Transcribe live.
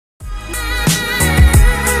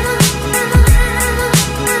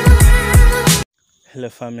Hello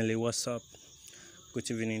family, what's up? Good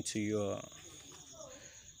evening to you all.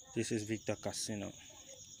 This is Victor Casino.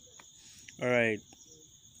 Alright,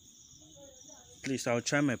 please I'll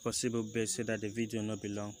try my possible best so that the video will not be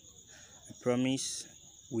long. I promise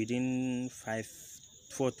within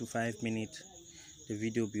 4 to 5 minutes the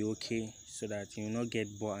video will be okay so that you will not get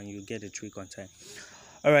bored and you get the trick on time.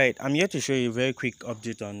 Alright, I'm here to show you a very quick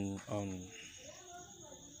update on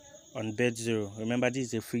betzero. Remember, this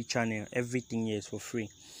is a free channel, everything here is for free.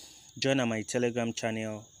 Join my Telegram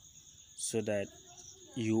channel so that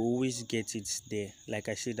you always get it there. Like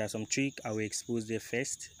I said, there's some trick I will expose there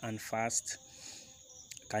first and fast.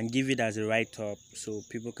 Can give it as a write-up so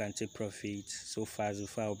people can take profit so fast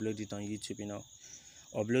before I upload it on YouTube.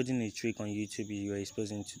 Uploading a trick on YouTube, you're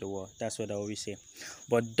exposing to the world. That's what I always say.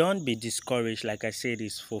 But don't be discouraged. Like I said,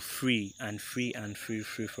 it's for free and free and free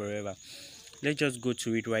forever. Let's just go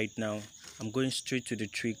to it right now. I'm going straight to the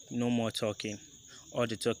trick. No more talking. All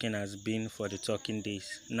the talking has been for the talking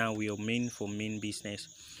days. Now we are for main business.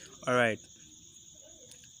 All right.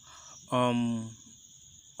 On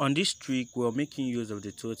this trick, we're making use of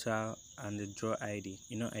the total and the draw ID.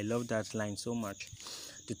 I love that line so much.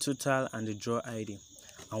 The total and the draw ID.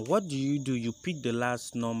 And what do? You pick the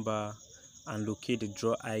last number and locate the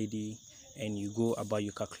draw ID, and you go about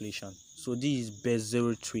your calculation. So this is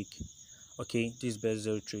betzero trick. Okay, this is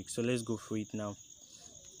betzero trick. So let's go for it now.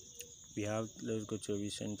 Let's go to a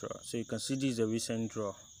recent draw. So you can see this is a recent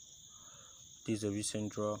draw. This is a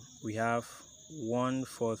recent draw. We have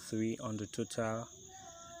 143 on the total,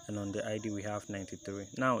 and on the ID we have 93.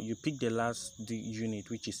 Now you pick the last unit,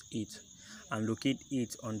 which is 8, and locate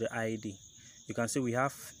 8 on the ID. You can see we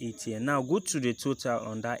have 8 here. Now go to the total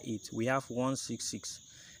on that 8. We have 166.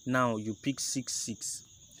 Now you pick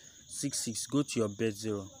 66. Go to your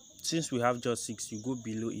betzero. Since we have just 6, you go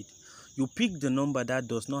below it. You pick the number that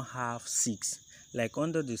does not have 6. Like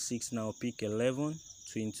under the 6 now, pick 11,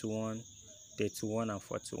 21, 31, and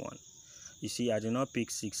 41. You see, I did not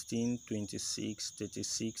pick 16, 26,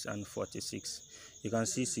 36, and 46. You can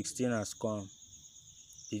see 16 has come.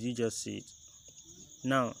 Did you just see it?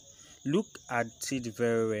 Now, look at it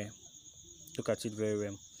very well. Look at it very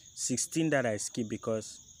well. 16 that I skip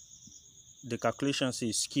because the calculation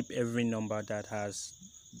says skip every number that has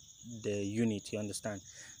the unit. You understand?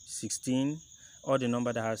 16, all the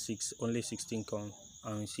number that has 6, only 16 come.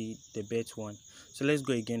 And you see the bet 1. So let's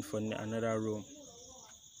go again for another row.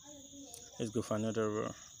 Let's go for another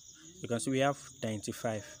row. You can see we have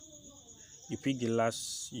 95. You pick the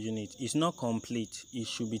last unit. It's not complete. It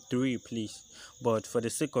should be 3, please. But for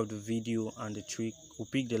the sake of the video and the trick, we'll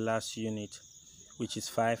pick the last unit, which is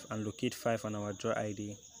 5, and locate 5 on our draw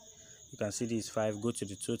ID. You can see this is 5. Go to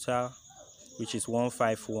the total, which is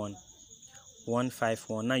 151.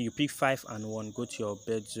 151. Now you pick 5 and 1. Go to your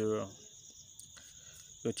betzero.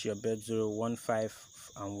 Go to your betzero. 1, 5,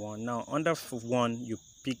 and 1. Now under 1, you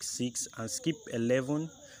pick 6 and skip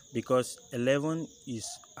 11 because 11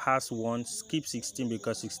 has 1. Skip 16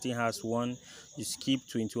 because 16 has 1. You skip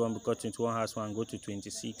 21 because 21 has 1. Go to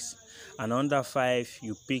 26. And under 5,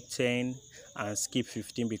 you pick 10 and skip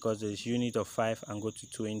 15 because there's unit of 5, and go to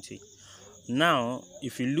 20. Now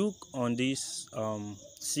if you look on this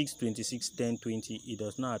 6, 26, 10, 20, it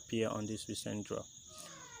does not appear on this recent draw.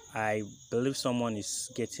 I believe someone is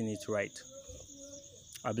getting it right.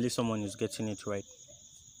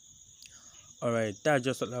 All right,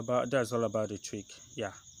 that's all about the trick.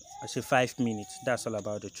 Yeah, I say 5 minutes. That's all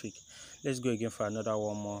about the trick. Let's go again for another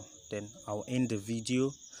one more, then I'll end the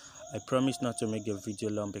video. I promise not to make the video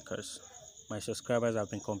long because my subscribers have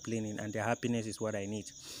been complaining and their happiness is what I need.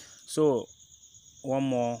 So one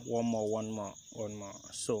more.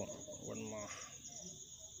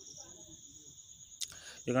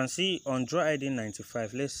 You can see on draw ID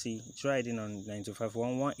 95. Let's see draw ID on 95.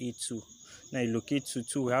 1182. Now you locate to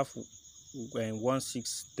 2. We have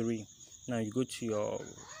 163. Now you go to your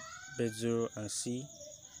betzero and see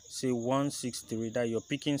 163. That you're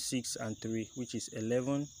picking 6 and 3, which is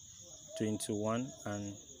 11, 21,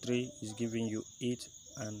 and 3 is giving you 8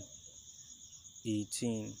 and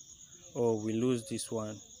 18. Oh, we lose this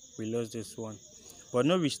one. But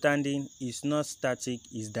notwithstanding, it's not static,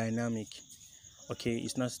 it's dynamic. Okay,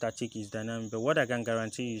 it's not static, it's dynamic. But what I can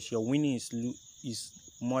guarantee is your winning is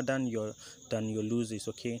more than your losses.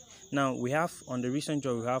 Okay, now we have on the recent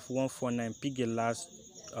draw we have 149. Pick the last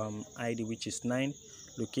ID, which is 9.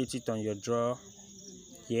 Locate it on your draw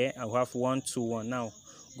here, and we have 121. Now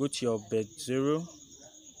go to your betzero.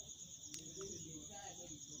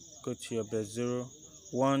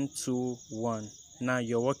 121. Now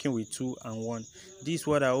you're working with 2 and 1. This is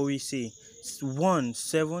what I always say. 1,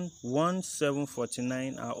 7, 1, 7,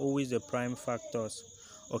 49 are always the prime factors.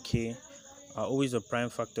 Okay, are always the prime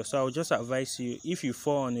factor. So I'll just advise you, if you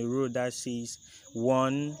fall on a road that says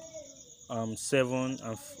 1, 7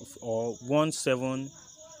 and or 1, 7,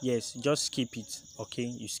 yes, just skip it. Okay,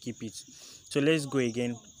 you skip it. So let's go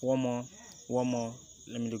again. One more.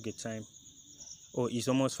 Let me look at time. Oh, it's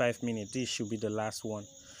almost 5 minutes. This should be the last one.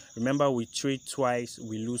 Remember, we trade twice,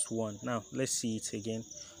 we lose 1. Now let's see it again.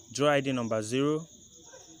 Draw ID number 0.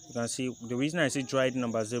 You can see the reason I say draw ID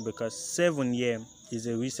number 0 because 7 here is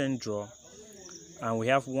a recent draw, and we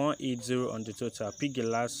have 180 on the total. Pick the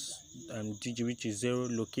last digit, which is 0.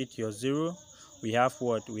 Locate your 0. We have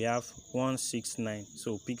what? We have 169.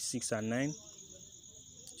 So pick 6 and 9.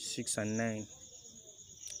 6 and 9.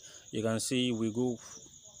 You can see we go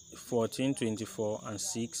 14, 24 and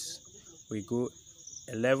 6. We go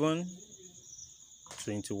 11,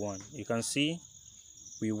 21. You can see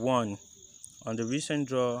we won. On the recent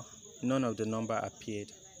draw, none of the number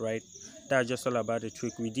appeared, right? That's just all about the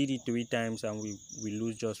trick. We did it 3 times and we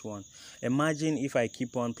lose just 1. Imagine if I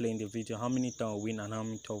keep on playing the video, how many times we win and how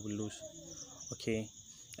many times we lose. Okay,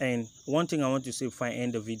 and one thing I want to say before I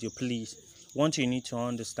end the video, please, what you need to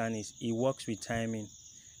understand is it works with timing.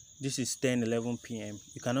 This is 10-11 p.m.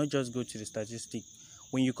 You cannot just go to the statistic.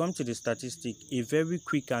 When you come to the statistic, a very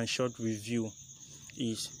quick and short review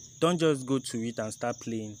is, don't just go to it and start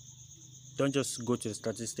playing. Don't just go to the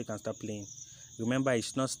statistic and start playing. Remember,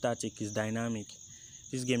 it's not static, it's dynamic.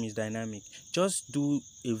 This game is dynamic. Just do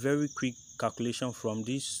a very quick calculation from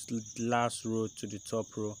this last row to the top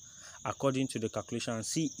row according to the calculation and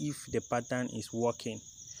see if the pattern is working.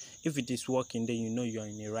 If it is working, then you know you're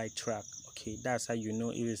in the right track. Okay, that's how you know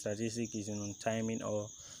if the statistic is on timing, or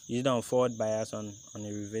is it on forward bias, on a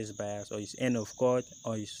reverse bias, or it's end of court,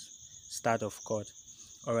 or it's start of court.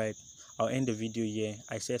 All right, I'll end the video here.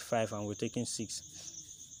 I said 5 and we're taking 6.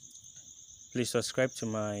 Please subscribe to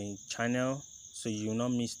my channel so you will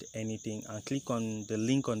not miss anything, and click on the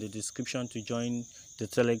link on the description to join the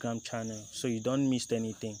Telegram channel so you don't miss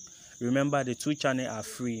anything. Remember, the 2 channels are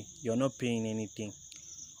free. You're not paying anything.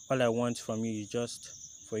 All I want from you is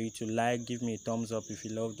just for you to like, give me a thumbs up if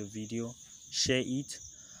you love the video, share it,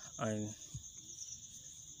 and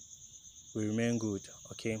we remain good.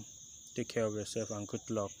 Okay, take care of yourself and good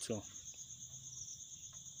luck too.